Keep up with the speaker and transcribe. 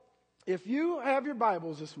If you have your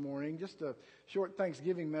Bibles this morning, just a short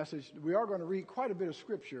Thanksgiving message. We are going to read quite a bit of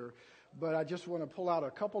Scripture, but I just want to pull out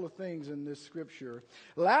a couple of things in this Scripture.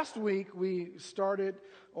 Last week, we started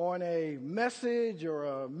on a message or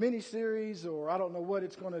a mini-series, or I don't know what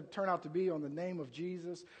it's going to turn out to be, on the name of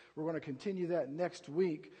Jesus. We're going to continue that next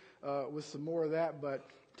week with some more of that, but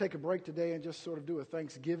take a break today and just sort of do a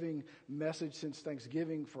Thanksgiving message, since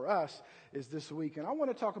Thanksgiving for us is this week. And I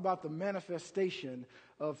want to talk about the manifestation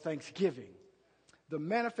of Thanksgiving. The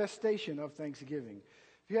manifestation of Thanksgiving.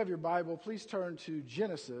 If you have your Bible, please turn to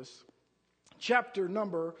Genesis chapter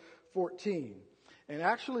number 14. And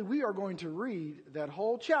actually, we are going to read that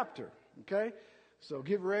whole chapter, okay? So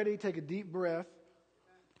get ready, take a deep breath.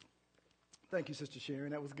 Thank you, Sister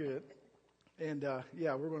Sharon. That was good. And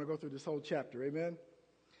we're going to go through this whole chapter. Amen.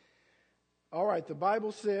 All right, the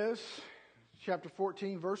Bible says, chapter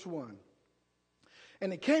 14, verse 1.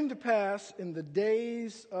 And it came to pass in the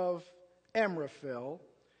days of Amraphel,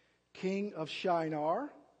 king of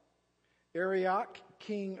Shinar, Arioch,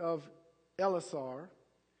 king of Elasar,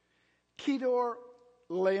 Kedor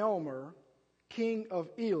Laomer, king of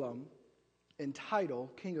Elam, and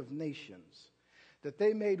Tidal, king of nations, that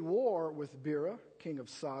they made war with Bera, king of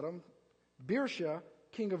Sodom, Birsha,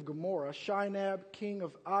 king of Gomorrah, Shinab, king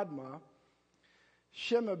of Admah,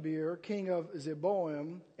 Shemabir, king of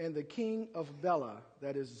Zeboim, and the king of Bela,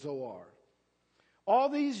 that is Zoar. All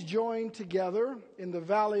these joined together in the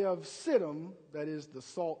valley of Siddim, that is the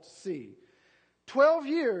Salt Sea. 12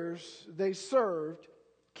 years they served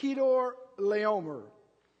Kedor Laomer,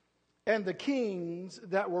 and the kings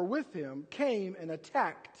that were with him came and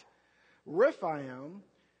attacked Rephaim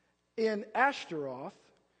in Ashtaroth,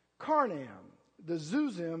 Karnam, the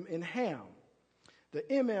Zuzim in Ham, the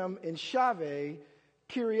Emim in Shaveh,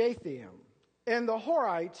 Kiriathaim, and the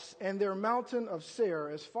Horites and their mountain of Seir,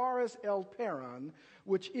 as far as El Paran,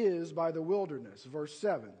 which is by the wilderness. Verse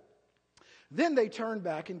 7. Then they turned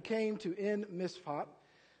back and came to En Mishpat,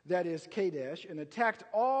 that is Kadesh, and attacked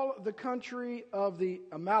all the country of the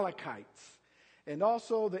Amalekites, and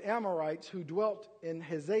also the Amorites who dwelt in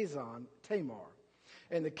Hazazon Tamar.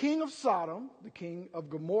 And the king of Sodom, the king of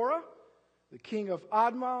Gomorrah, the king of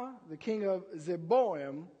Admah, the king of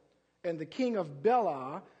Zeboim, and the king of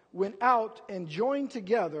Bela went out and joined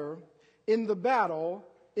together in the battle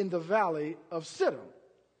in the valley of Siddim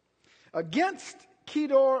against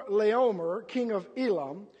Kedor Laomer, king of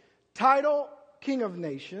Elam, Tidal, king of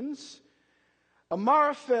nations,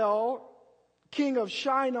 Amraphel, king of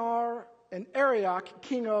Shinar, and Arioch,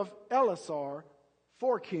 king of Elasar,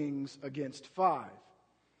 4 kings against 5.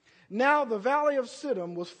 Now the valley of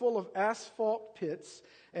Siddim was full of asphalt pits,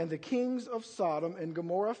 and the kings of Sodom and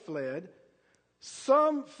Gomorrah fled.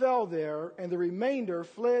 Some fell there, and the remainder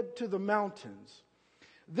fled to the mountains.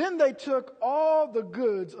 Then they took all the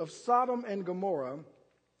goods of Sodom and Gomorrah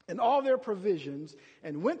and all their provisions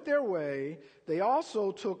and went their way. They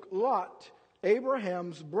also took Lot,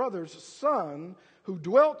 Abraham's brother's son, who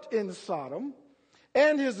dwelt in Sodom,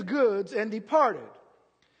 and his goods, and departed.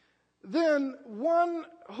 Then one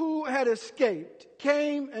who had escaped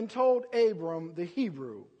came and told Abram the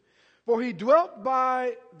Hebrew, for he dwelt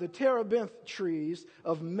by the terebinth trees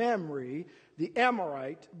of Mamre, the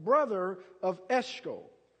Amorite, brother of Eshcol,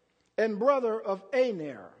 and brother of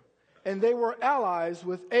Aner, and they were allies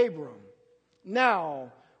with Abram.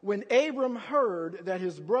 Now, when Abram heard that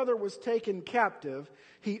his brother was taken captive,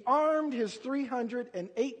 he armed his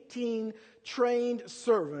 318 trained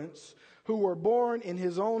servants who were born in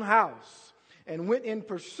his own house, and went in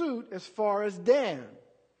pursuit as far as Dan.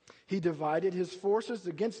 He divided his forces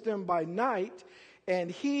against them by night,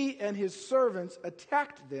 and he and his servants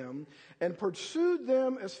attacked them and pursued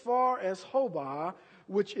them as far as Hobah,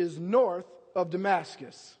 which is north of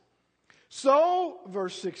Damascus. So,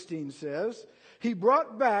 verse 16 says, he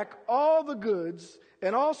brought back all the goods,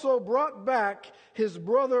 and also brought back his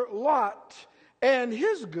brother Lot and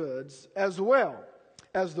his goods, as well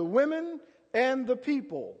as the women and the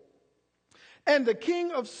people. And the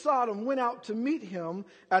king of Sodom went out to meet him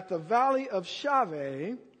at the valley of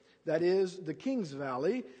Shaveh, that is the king's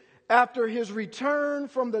valley, after his return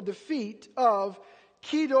from the defeat of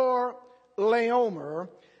Kedor Laomer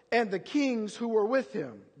and the kings who were with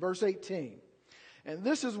him. Verse 18. And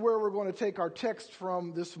this is where we're going to take our text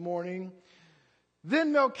from this morning.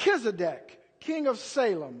 Then Melchizedek, king of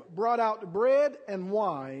Salem, brought out bread and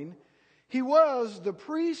wine. He was the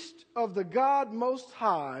priest of the God Most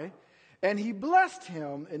High, and he blessed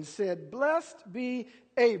him and said, Blessed be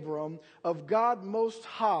Abram of God Most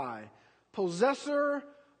High, possessor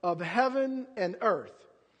of heaven and earth.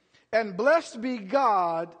 And blessed be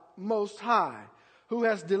God Most High, who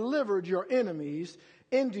has delivered your enemies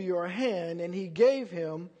into your hand, and he gave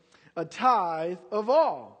him a tithe of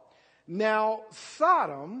all. Now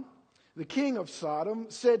Sodom, the king of Sodom,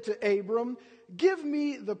 said to Abram, give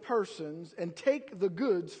me the persons and take the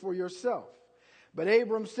goods for yourself. But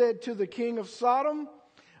Abram said to the king of Sodom,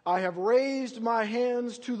 I have raised my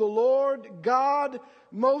hands to the Lord God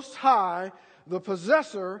Most High, the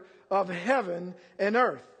possessor of heaven and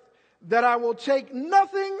earth, that I will take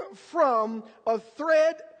nothing from a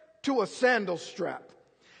thread to a sandal strap,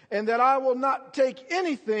 and that I will not take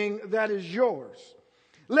anything that is yours,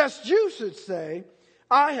 lest you should say,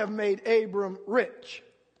 I have made Abram rich,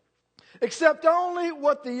 except only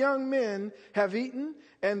what the young men have eaten,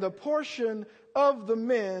 and the portion of the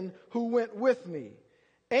men who went with me,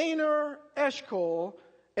 Aner, Eshcol,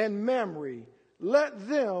 and Mamre, let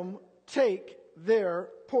them take their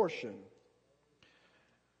portion.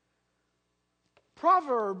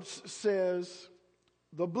 Proverbs says,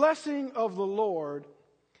 the blessing of the Lord,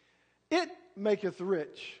 it maketh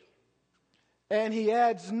rich, and he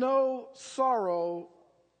adds no sorrow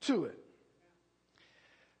to it.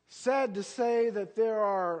 Sad to say that there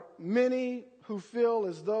are many who feel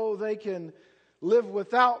as though they can live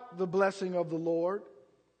without the blessing of the Lord,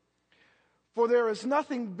 for there is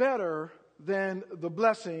nothing better than the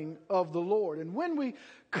blessing of the Lord. And when we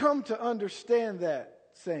come to understand that,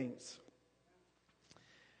 saints,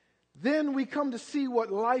 then we come to see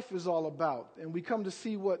what life is all about, and we come to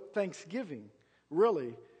see what Thanksgiving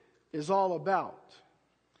really is all about.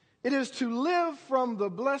 It is to live from the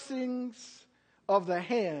blessings of the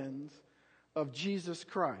hands of Jesus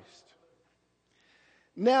Christ.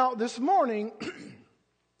 Now, this morning,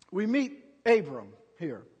 we meet Abram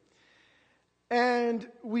here. And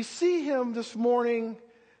we see him this morning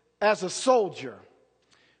as a soldier.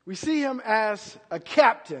 We see him as a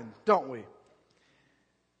captain, don't we?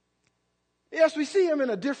 Yes, we see him in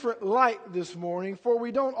a different light this morning, for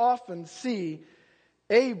we don't often see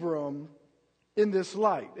Abram in this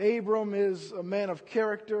light. Abram is a man of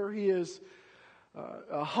character. He is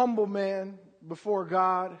a humble man before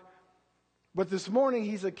God. But this morning,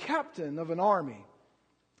 he's a captain of an army.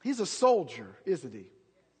 He's a soldier, isn't he?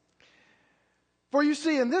 For you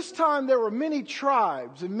see, in this time there were many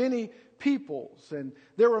tribes and many peoples, and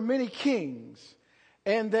there were many kings,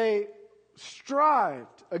 and they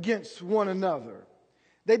strived against one another.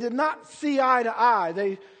 They did not see eye to eye.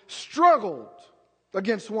 They struggled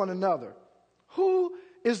against one another. Who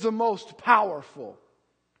is the most powerful?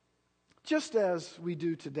 Just as we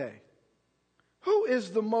do today. Who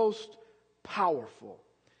is the most powerful?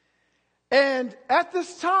 And at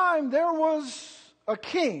this time there was a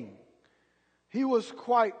king. He was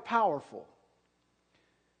quite powerful.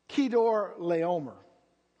 Kedor Laomer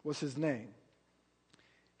was his name.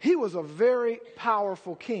 He was a very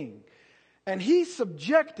powerful king. And he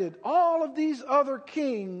subjected all of these other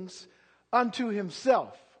kings unto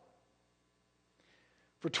himself.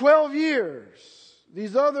 For 12 years,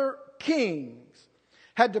 these other kings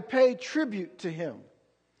had to pay tribute to him.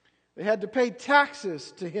 They had to pay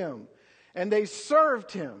taxes to him. And they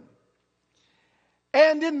served him.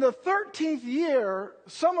 And in the 13th year,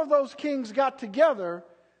 some of those kings got together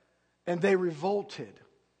and they revolted.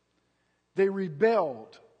 They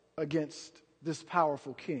rebelled against this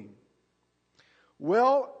powerful king.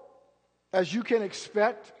 Well, as you can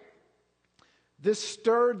expect, this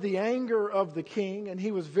stirred the anger of the king, and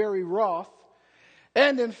he was very wroth.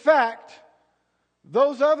 And in fact,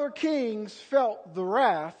 those other kings felt the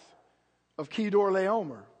wrath of Kedor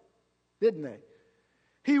Laomer, didn't they?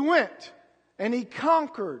 He went and he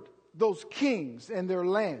conquered those kings and their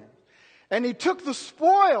land. And he took the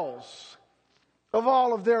spoils of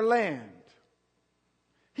all of their land.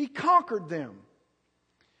 He conquered them.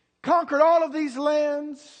 Conquered all of these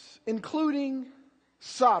lands, including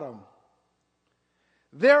Sodom.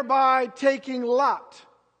 Thereby taking Lot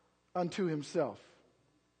unto himself.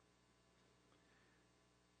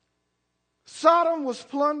 Sodom was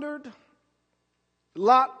plundered.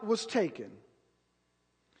 Lot was taken.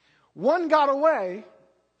 One got away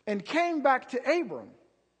and came back to Abram.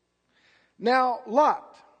 Now,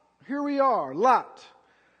 Lot, here we are, Lot.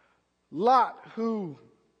 Lot who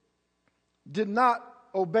did not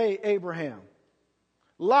obey Abraham.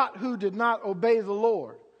 Lot who did not obey the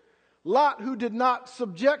Lord. Lot who did not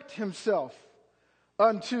subject himself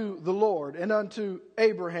unto the Lord and unto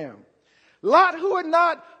Abraham. Lot who had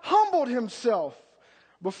not humbled himself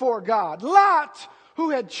before God. Lot who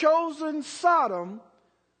had chosen Sodom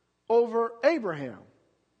over Abraham.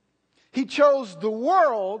 He chose the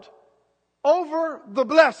world over the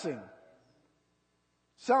blessing.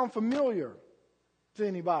 Sound familiar to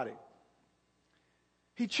anybody?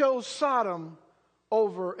 He chose Sodom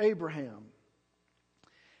over Abraham.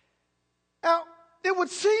 it would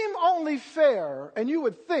seem only fair, and you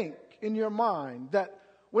would think in your mind, that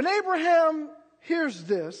when Abraham hears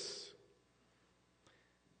this,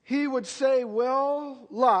 he would say, well,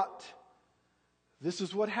 Lot, this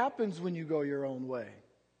is what happens when you go your own way.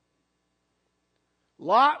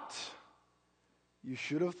 Lot, you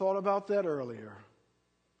should have thought about that earlier.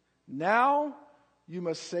 Now you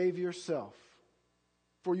must save yourself,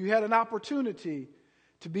 for you had an opportunity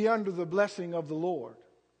to be under the blessing of the Lord.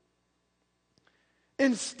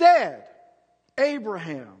 Instead,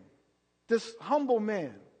 Abraham, this humble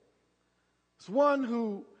man, is one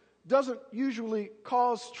who doesn't usually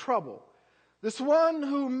cause trouble, this one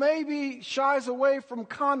who maybe shies away from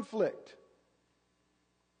conflict.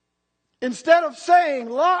 Instead of saying,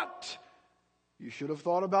 Lot, you should have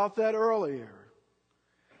thought about that earlier,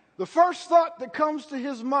 the first thought that comes to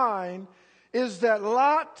his mind is that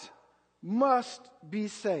Lot must be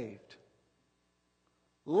saved.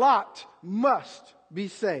 Lot must be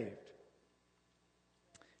saved.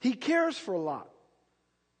 He cares for Lot.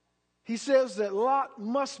 He says that Lot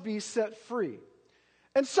must be set free.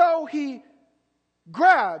 And so he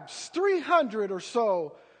grabs 300 or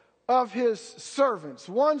so of his servants,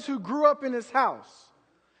 ones who grew up in his house.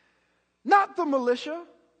 Not the militia,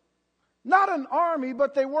 not an army,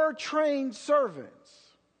 but they were trained servants.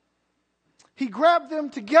 He grabbed them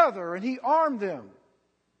together and he armed them.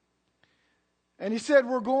 And he said,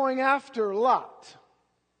 we're going after Lot.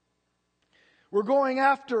 We're going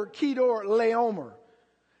after Kedar Laomer.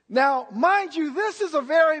 Now, mind you, this is a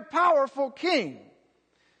very powerful king.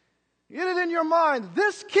 Get it in your mind.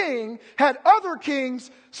 This king had other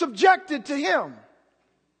kings subjected to him.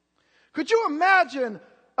 Could you imagine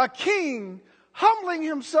a king humbling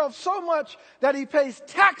himself so much that he pays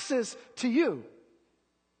taxes to you?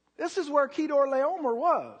 This is where Kedar Laomer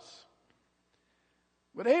was.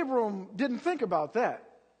 But Abram didn't think about that.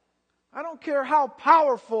 I don't care how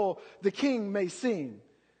powerful the king may seem.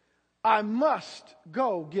 I must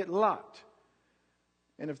go get Lot.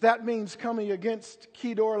 And if that means coming against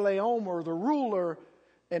Kedar Laomer, the ruler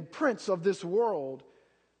and prince of this world,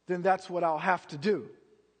 then that's what I'll have to do.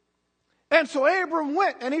 And so Abram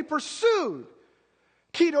went and he pursued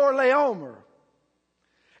Kedar Laomer.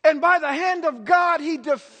 And by the hand of God, he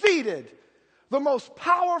defeated the most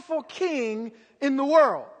powerful king in the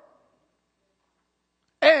world.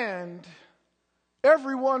 And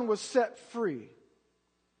everyone was set free.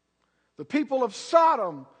 The people of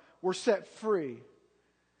Sodom were set free.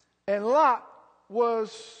 And Lot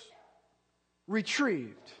was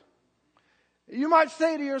retrieved. You might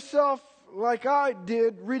say to yourself, like I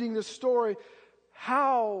did reading this story,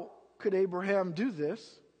 how could Abraham do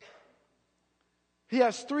this? He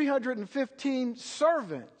has 315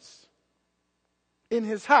 servants in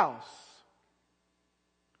his house.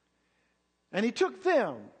 And he took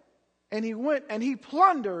them and he went and he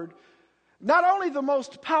plundered not only the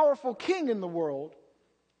most powerful king in the world,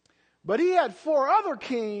 but he had 4 other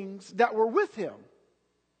kings that were with him.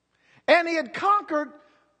 And he had conquered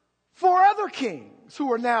 4 other kings who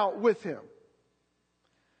were now with him.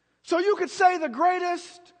 So you could say the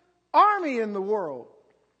greatest army in the world,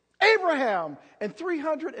 Abraham and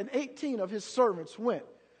 318 of his servants went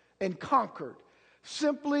and conquered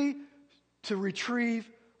simply to retrieve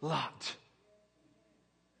Lot.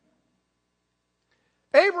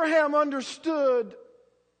 Abraham understood,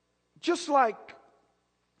 just like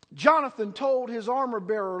Jonathan told his armor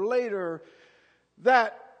bearer later,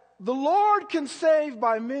 that the Lord can save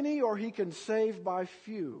by many or he can save by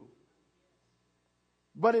few.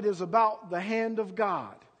 But it is about the hand of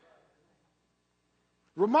God.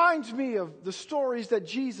 Reminds me of the stories that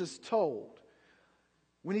Jesus told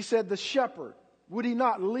when he said, the shepherd, would he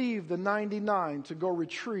not leave the 99 to go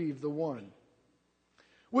retrieve the one?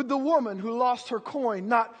 Would the woman who lost her coin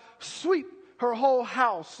not sweep her whole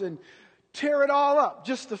house and tear it all up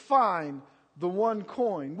just to find the one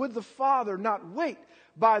coin? Would the father not wait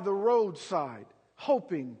by the roadside,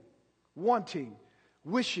 hoping, wanting,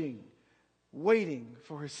 wishing, waiting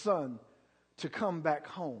for his son to come back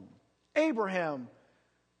home? Abraham,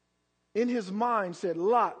 in his mind, said,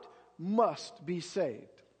 Lot must be saved.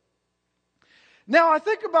 Now I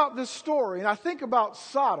think about this story and I think about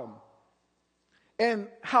Sodom and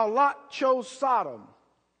how Lot chose Sodom.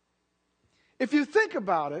 If you think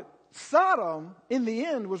about it, Sodom in the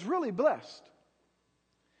end was really blessed.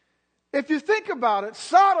 If you think about it,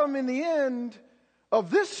 Sodom in the end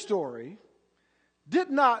of this story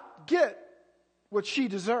did not get what she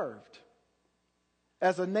deserved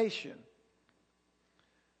as a nation.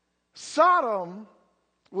 Sodom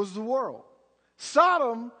was the world.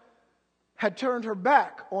 Sodom had turned her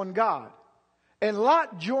back on God. And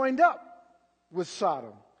Lot joined up with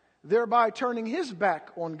Sodom. thereby turning his back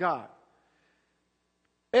on God.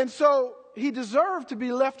 And so he deserved to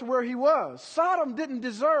be left where he was. Sodom didn't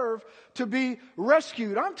deserve to be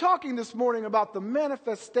rescued. I'm talking this morning about the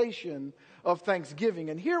manifestation of thanksgiving.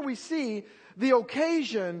 And here we see the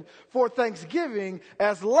occasion for thanksgiving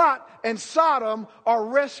as Lot and Sodom are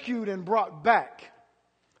rescued and brought back,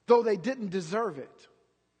 though they didn't deserve it.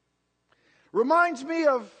 Reminds me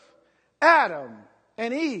of Adam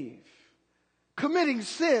and Eve committing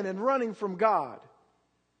sin and running from God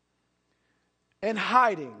and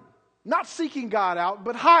hiding. Not seeking God out,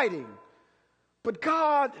 but hiding. But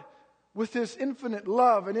God, with his infinite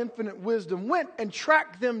love and infinite wisdom, went and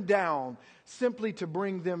tracked them down simply to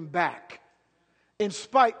bring them back in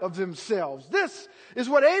spite of themselves. This is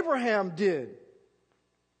what Abraham did,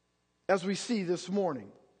 as we see this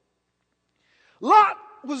morning. Lot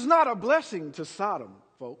was not a blessing to Sodom,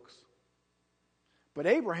 folks, but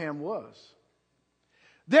Abraham was.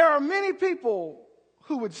 There are many people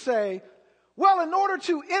who would say, well, in order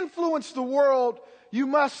to influence the world, you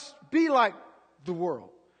must be like the world.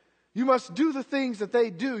 You must do the things that they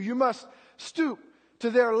do. You must stoop to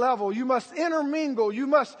their level. You must intermingle. You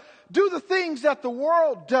must do the things that the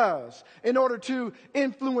world does in order to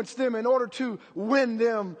influence them, in order to win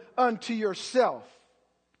them unto yourself.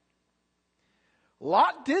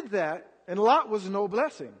 Lot did that, and Lot was no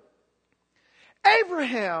blessing.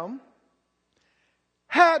 Abraham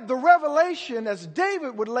had the revelation, as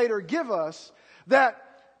David would later give us, that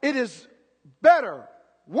it is better,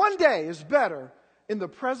 one day is better in the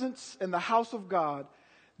presence and the house of God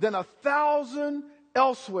than 1,000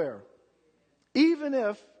 elsewhere, even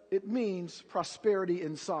if it means prosperity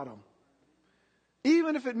in Sodom,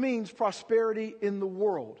 even if it means prosperity in the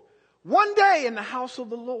world. One day in the house of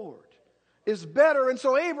the Lord is better. And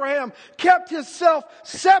so Abraham kept himself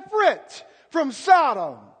separate from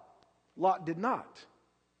Sodom. Lot did not.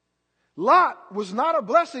 Lot was not a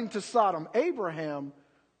blessing to Sodom. Abraham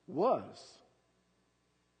was.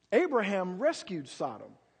 Abraham rescued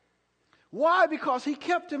Sodom. Why? Because he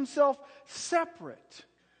kept himself separate.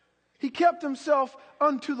 He kept himself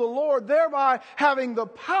unto the Lord, thereby having the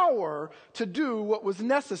power to do what was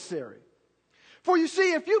necessary. For you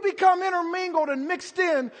see, if you become intermingled and mixed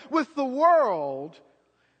in with the world,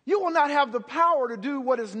 you will not have the power to do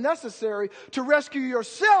what is necessary to rescue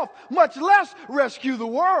yourself, much less rescue the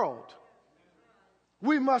world.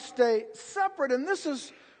 We must stay separate, and this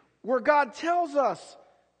is where God tells us,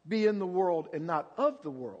 be in the world and not of the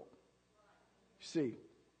world. You see.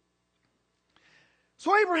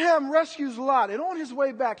 So Abraham rescues Lot, and on his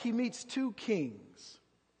way back he meets two kings.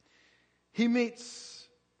 He meets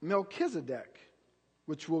Melchizedek,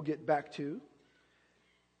 which we'll get back to.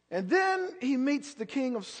 And then he meets the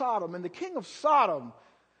king of Sodom, and the king of Sodom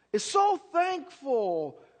is so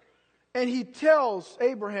thankful, and he tells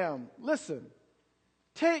Abraham, listen,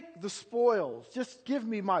 take the spoils, just give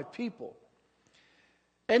me my people.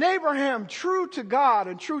 And Abraham, true to God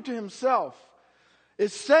and true to himself,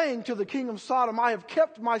 is saying to the king of Sodom, I have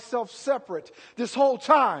kept myself separate this whole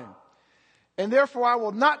time, and therefore I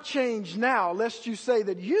will not change now, lest you say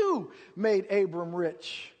that you made Abram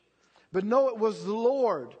rich. But no, it was the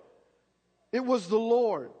Lord. It was the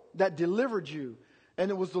Lord that delivered you, and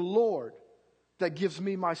it was the Lord that gives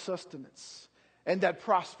me my sustenance and that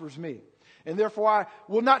prospers me. And therefore I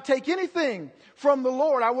will not take anything from the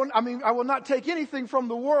Lord. I will not take anything from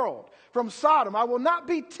the world, from Sodom. I will not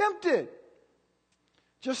be tempted.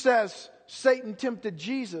 Just as Satan tempted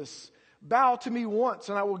Jesus, bow to me once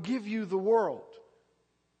and I will give you the world.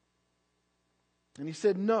 And he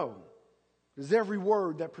said, no. Because every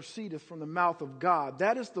word that proceedeth from the mouth of God,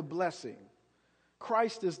 that is the blessing.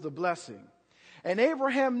 Christ is the blessing. And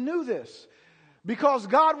Abraham knew this, because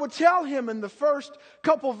God would tell him in the first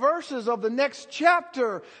couple verses of the next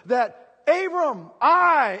chapter that, Abram,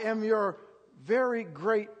 I am your very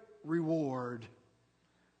great reward.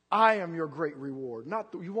 I am your great reward.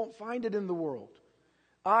 You won't find it in the world.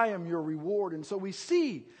 I am your reward. And so we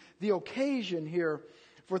see the occasion here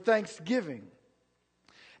for thanksgiving.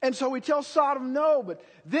 And so he tells Sodom no, but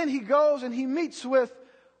then he goes and he meets with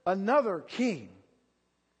another king.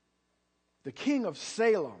 The king of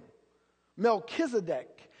Salem, Melchizedek.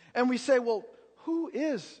 And we say, well, who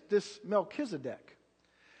is this Melchizedek?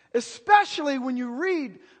 Especially when you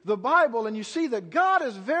read the Bible and you see that God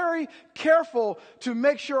is very careful to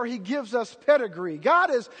make sure He gives us pedigree. God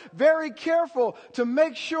is very careful to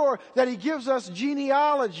make sure that He gives us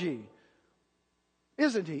genealogy.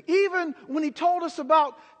 Isn't He? Even when He told us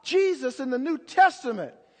about Jesus in the New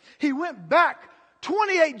Testament, He went back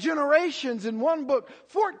 28 generations in one book,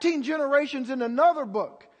 14 generations in another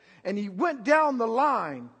book, and He went down the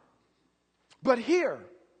line. But here,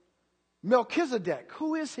 Melchizedek,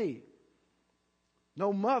 who is he?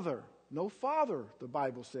 No mother, no father, the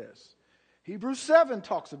Bible says. Hebrews 7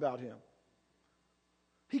 talks about him.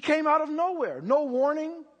 He came out of nowhere, no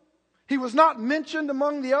warning. He was not mentioned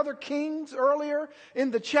among the other kings earlier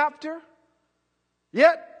in the chapter.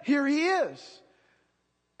 Yet, here he is.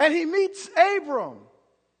 And he meets Abram.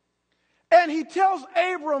 And he tells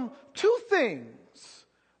Abram two things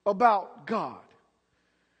about God.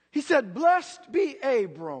 He said, "Blessed be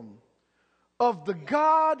Abram of the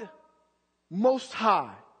God Most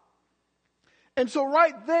High." And so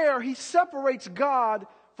right there, he separates God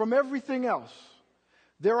from everything else.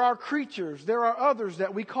 There are creatures, there are others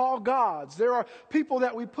that we call gods. There are people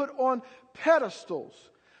that we put on pedestals.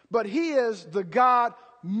 But he is the God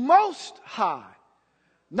Most High.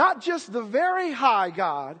 Not just the very high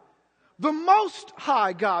God, the Most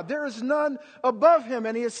High God. There is none above him.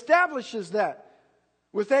 And he establishes that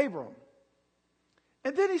with Abram.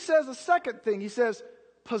 And then he says a second thing. He says,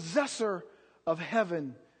 possessor of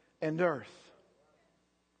heaven and earth.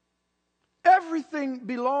 Everything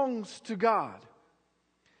belongs to God.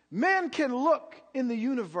 Man can look in the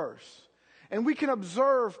universe and we can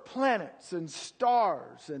observe planets and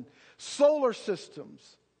stars and solar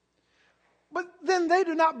systems. But then they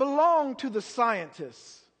do not belong to the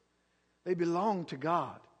scientists. They belong to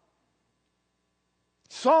God.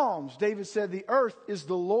 Psalms, David said, the earth is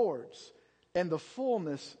the Lord's and the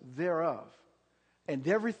fullness thereof, and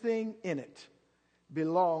everything in it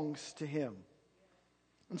belongs to him.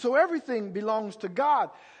 And so everything belongs to God.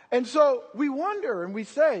 And so we wonder and we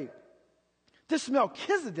say, this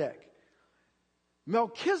Melchizedek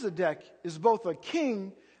is both a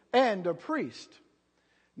king and a priest.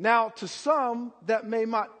 Now, to some, that may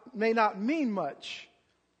not mean much.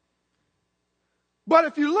 But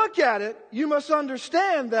if you look at it, you must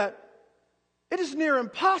understand that it is near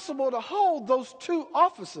impossible to hold those two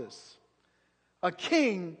offices, a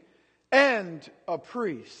king and a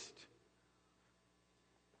priest.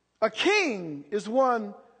 A king is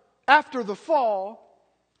one after the fall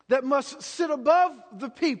that must sit above the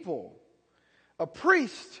people. A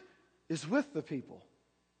priest is with the people.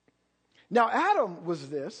 Now Adam was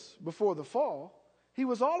this before the fall. He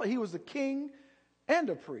was a king and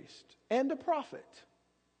a priest and a prophet.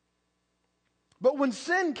 But when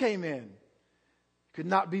sin came in, it could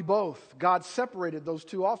not be both. God separated those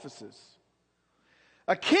two offices.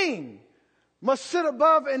 A king must sit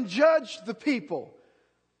above and judge the people.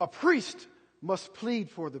 A priest must plead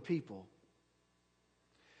for the people.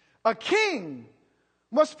 A king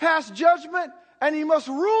must pass judgment and he must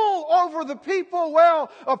rule over the people. Well,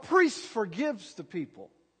 a priest forgives the people.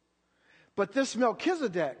 But this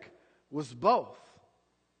Melchizedek was both.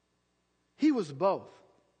 He was both.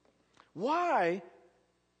 Why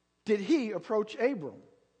did he approach Abram?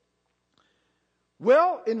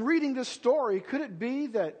 Well, in reading this story, could it be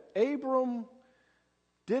that Abram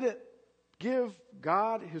didn't give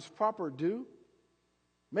God his proper due?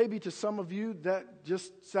 Maybe to some of you that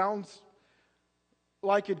just sounds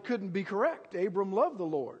like it couldn't be correct. Abram loved the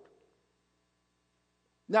Lord.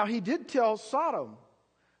 Now he did tell Sodom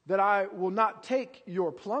that I will not take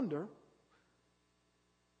your plunder,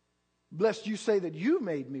 lest you say that you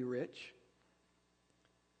made me rich.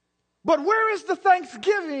 But where is the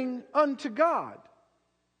thanksgiving unto God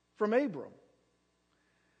from Abram?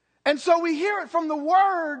 And so we hear it from the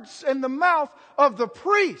words and the mouth of the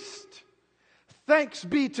priest. Thanks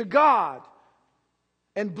be to God,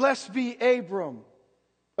 and blessed be Abram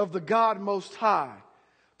of the God Most High,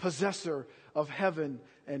 possessor of heaven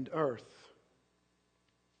and earth.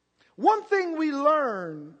 One thing we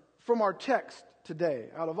learn from our text today,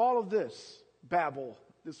 out of all of this babble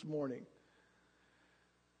this morning,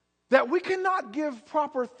 that we cannot give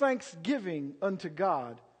proper thanksgiving unto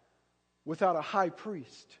God without a high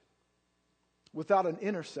priest, without an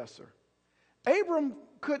intercessor. Abram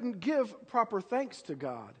couldn't give proper thanks to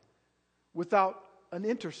God without an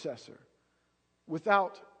intercessor,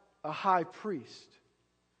 without a high priest.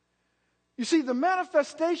 You see, the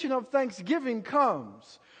manifestation of thanksgiving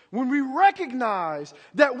comes when we recognize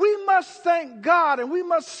that we must thank God and we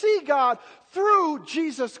must see God through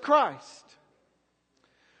Jesus Christ.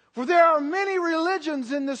 For there are many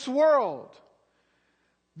religions in this world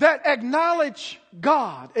that acknowledge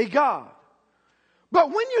God, a God. But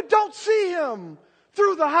when you don't see him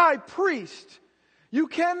through the high priest, you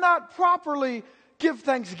cannot properly give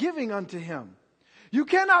thanksgiving unto him. You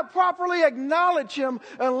cannot properly acknowledge him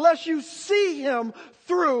unless you see him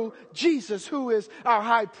through Jesus, who is our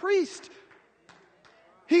high priest.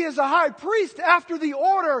 He is a high priest after the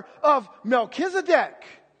order of Melchizedek.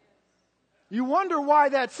 You wonder why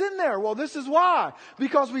that's in there. Well, this is why.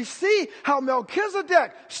 Because we see how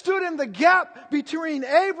Melchizedek stood in the gap between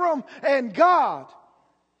Abram and God.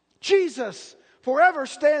 Jesus forever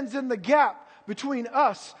stands in the gap between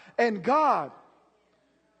us and God.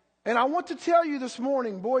 And I want to tell you this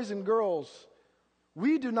morning, boys and girls,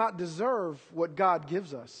 we do not deserve what God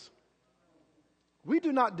gives us. We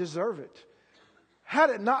do not deserve it. Had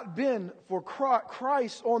it not been for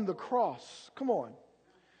Christ on the cross, come on,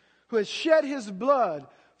 who has shed his blood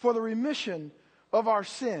for the remission of our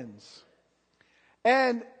sins.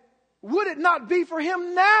 And would it not be for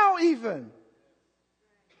him now even?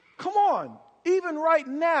 Come on, even right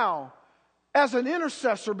now, as an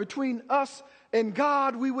intercessor between us and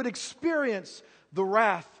God, we would experience the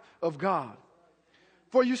wrath of God.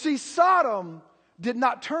 For you see, Sodom did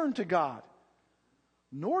not turn to God,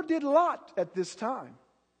 nor did Lot at this time.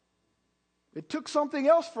 It took something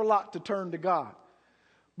else for Lot to turn to God.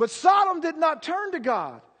 But Sodom did not turn to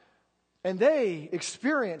God, and they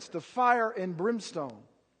experienced the fire and brimstone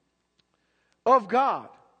of God.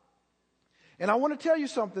 And I want to tell you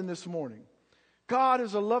something this morning. God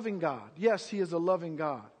is a loving God. Yes, he is a loving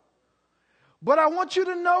God. But I want you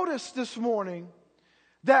to notice this morning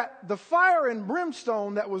that the fire and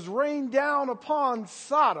brimstone that was rained down upon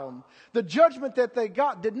Sodom, the judgment that they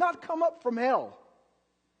got, did not come up from hell.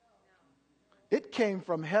 It came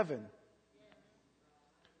from heaven.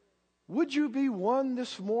 Would you be one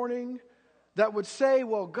this morning that would say,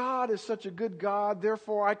 well, God is such a good God,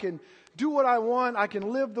 therefore I can do what I want, I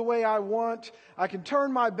can live the way I want, I can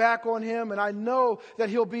turn my back on him, and I know that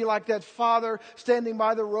he'll be like that father standing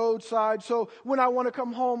by the roadside, so when I want to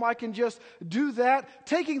come home, I can just do that,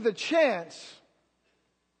 taking the chance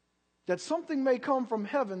that something may come from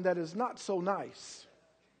heaven that is not so nice.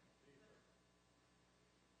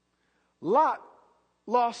 Lot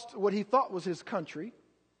lost what he thought was his country.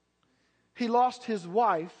 He lost his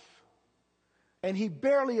wife, and he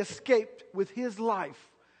barely escaped with his life.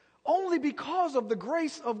 Only because of the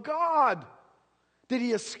grace of God did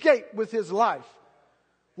he escape with his life.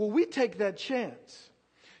 Will we take that chance?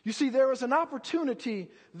 You see, there is an opportunity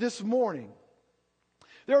this morning.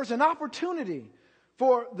 There is an opportunity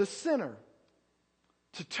for the sinner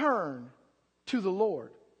to turn to the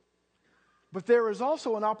Lord. But there is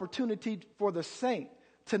also an opportunity for the saint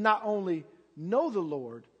to not only know the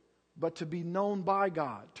Lord, but to be known by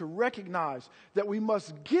God, to recognize that we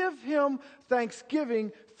must give him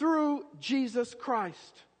thanksgiving through Jesus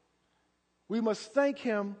Christ. We must thank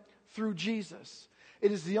him through Jesus.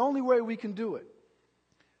 It is the only way we can do it.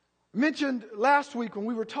 I mentioned last week when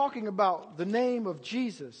we were talking about the name of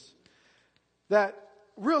Jesus, that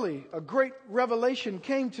really a great revelation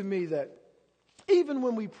came to me that even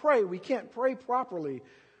when we pray, we can't pray properly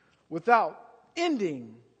without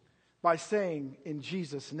ending by saying in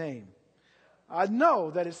Jesus' name. I know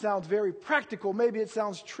that it sounds very practical. Maybe it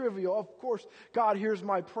sounds trivial. Of course, God hears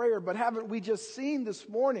my prayer. But haven't we just seen this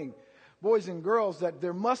morning, boys and girls, that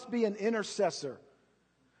there must be an intercessor?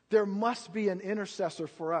 There must be an intercessor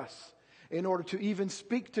for us in order to even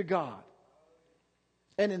speak to God.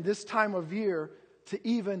 And in this time of year, to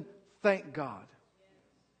even thank God.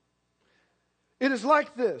 It is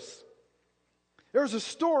like this. There's a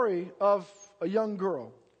story of a young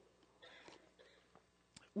girl.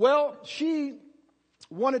 Well, she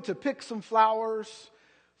wanted to pick some flowers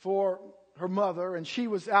for her mother, and she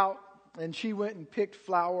was out, and she went and picked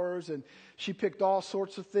flowers, and she picked all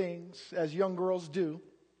sorts of things, as young girls do.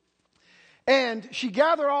 And she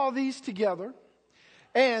gathered all these together,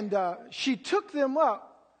 and she took them up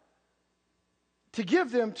to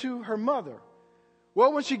give them to her mother.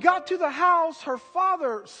 Well, when she got to the house, her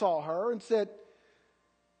father saw her and said,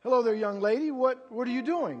 "Hello there, young lady. What are you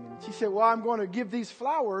doing?" And she said, "Well, I'm going to give these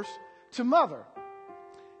flowers to Mother."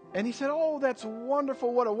 And he said, "Oh, that's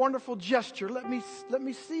wonderful. What a wonderful gesture. Let me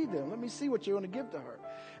see them. Let me see what you're going to give to her."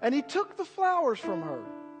 And he took the flowers from her.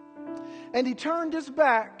 And he turned his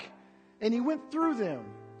back and he went through them.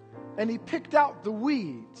 And he picked out the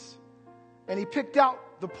weeds. And he picked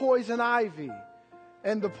out the poison ivy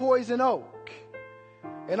and the poison oak.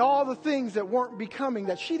 And all the things that weren't becoming,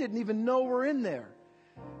 that she didn't even know were in there.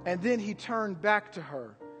 And then he turned back to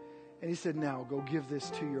her and he said, "Now go give this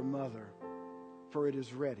to your mother, for it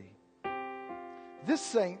is ready." This,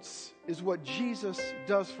 saints, is what Jesus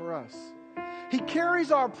does for us. He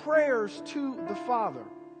carries our prayers to the Father.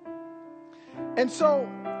 And so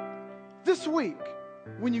this week,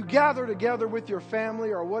 when you gather together with your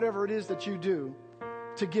family or whatever it is that you do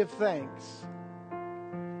to give thanks,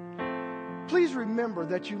 please remember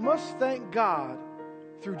that you must thank God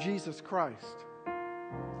through Jesus Christ.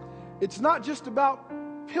 It's not just about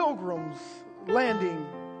pilgrims landing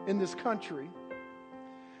in this country,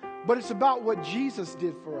 but it's about what Jesus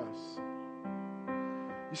did for us.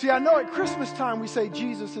 You see, I know at Christmas time we say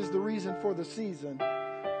Jesus is the reason for the season,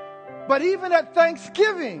 but even at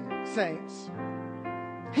Thanksgiving, saints,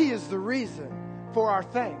 He is the reason for our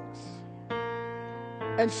thanks.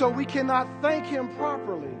 And so we cannot thank Him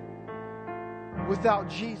properly without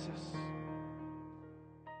Jesus.